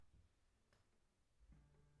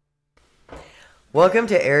Welcome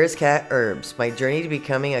to Era's Cat Herbs, my journey to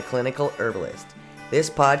becoming a clinical herbalist. This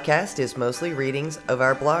podcast is mostly readings of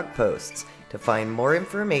our blog posts. To find more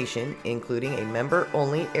information, including a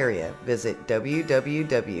member-only area, visit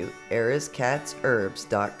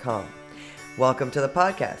www.erascatsherbs.com. Welcome to the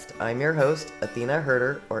podcast. I'm your host, Athena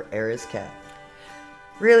Herder, or Era's Cat.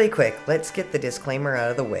 Really quick, let's get the disclaimer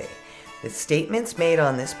out of the way. The statements made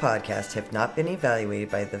on this podcast have not been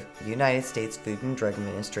evaluated by the United States Food and Drug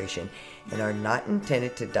Administration and are not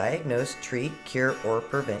intended to diagnose, treat, cure, or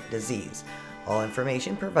prevent disease. All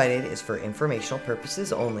information provided is for informational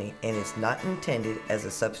purposes only and is not intended as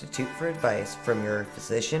a substitute for advice from your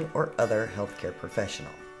physician or other healthcare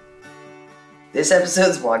professional. This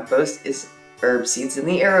episode's blog post is Herb Seeds in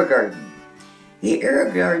the AeroGarden. The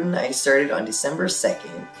AeroGarden I started on December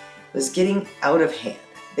 2nd was getting out of hand.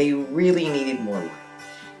 They really needed more room.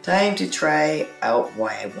 Time to try out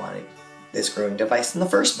why I wanted this growing device in the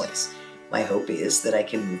first place. My hope is that I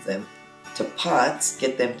can move them to pots,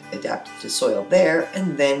 get them adapted to soil there,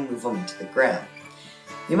 and then move them into the ground.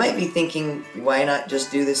 You might be thinking, why not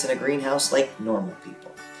just do this in a greenhouse like normal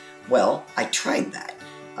people? Well, I tried that.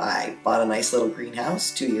 I bought a nice little greenhouse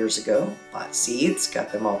 2 years ago, bought seeds,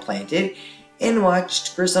 got them all planted, and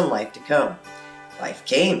watched for some life to come. Life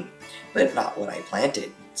came, but not what I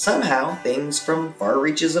planted. Somehow, things from far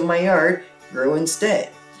reaches of my yard grew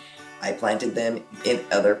instead. I planted them in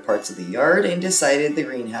other parts of the yard and decided the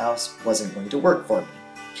greenhouse wasn't going to work for me.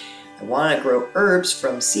 I want to grow herbs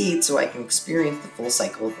from seed so I can experience the full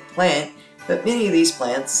cycle of the plant, but many of these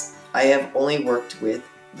plants I have only worked with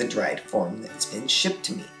the dried form that's been shipped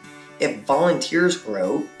to me. If volunteers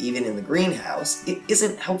grow, even in the greenhouse, it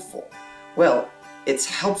isn't helpful. Well, it's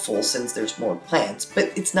helpful since there's more plants,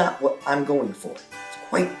 but it's not what I'm going for. It's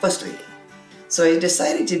quite frustrating. So I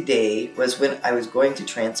decided today was when I was going to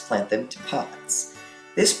transplant them to pots.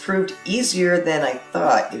 This proved easier than I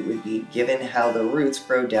thought it would be given how the roots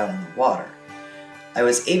grow down in the water. I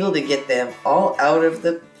was able to get them all out of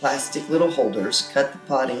the plastic little holders, cut the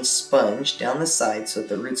potting sponge down the side so that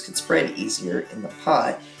the roots could spread easier in the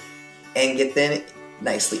pot, and get them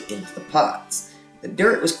nicely into the pots. The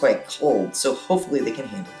dirt was quite cold, so hopefully they can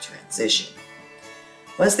handle the transition.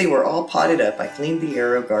 Once they were all potted up, I cleaned the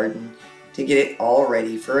AeroGarden to get it all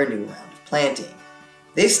ready for a new round of planting.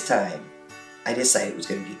 This time, I decided it was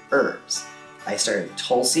going to be herbs. I started with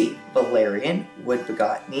Tulsi, Valerian, Wood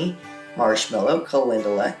Bigotny, Marshmallow,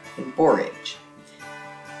 Calendula, and Borage.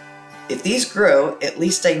 If these grow, at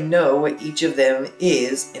least I know what each of them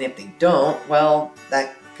is, and if they don't, well,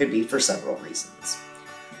 that could be for several reasons.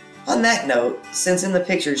 On that note, since in the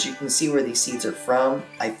pictures you can see where these seeds are from,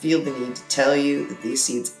 I feel the need to tell you that these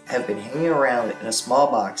seeds have been hanging around in a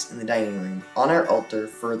small box in the dining room on our altar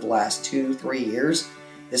for the last 2-3 years.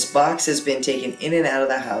 This box has been taken in and out of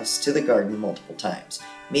the house to the garden multiple times,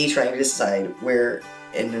 me trying to decide where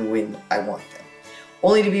and when I want them,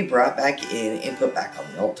 only to be brought back in and put back on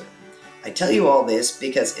the altar. I tell you all this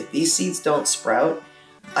because if these seeds don't sprout,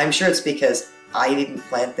 I'm sure it's because I didn't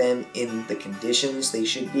plant them in the conditions they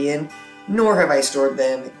should be in, nor have I stored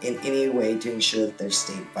them in any way to ensure that they're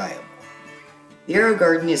stayed viable. The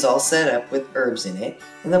AeroGarden is all set up with herbs in it,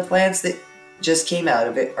 and the plants that just came out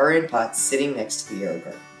of it are in pots sitting next to the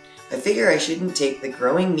AeroGarden. I figure I shouldn't take the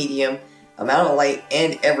growing medium, amount of light,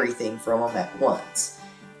 and everything from them at once.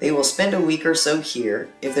 They will spend a week or so here.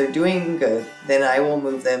 If they're doing good, then I will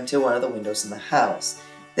move them to one of the windows in the house.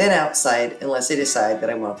 Then outside, unless I decide that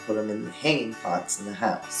I want to put them in the hanging pots in the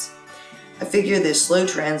house. I figure this slow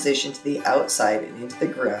transition to the outside and into the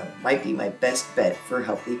ground might be my best bet for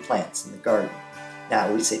healthy plants in the garden. Now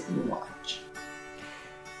we sit and watch.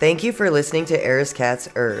 Thank you for listening to Era's Cat's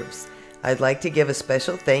Herbs. I'd like to give a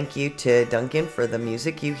special thank you to Duncan for the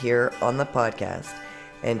music you hear on the podcast,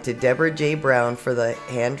 and to Deborah J. Brown for the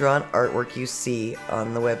hand-drawn artwork you see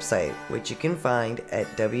on the website, which you can find at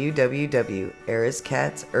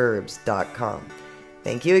www.erascatsherbs.com.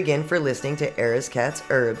 Thank you again for listening to Era's Cat's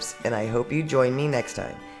Herbs, and I hope you join me next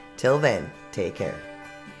time. Till then, take care.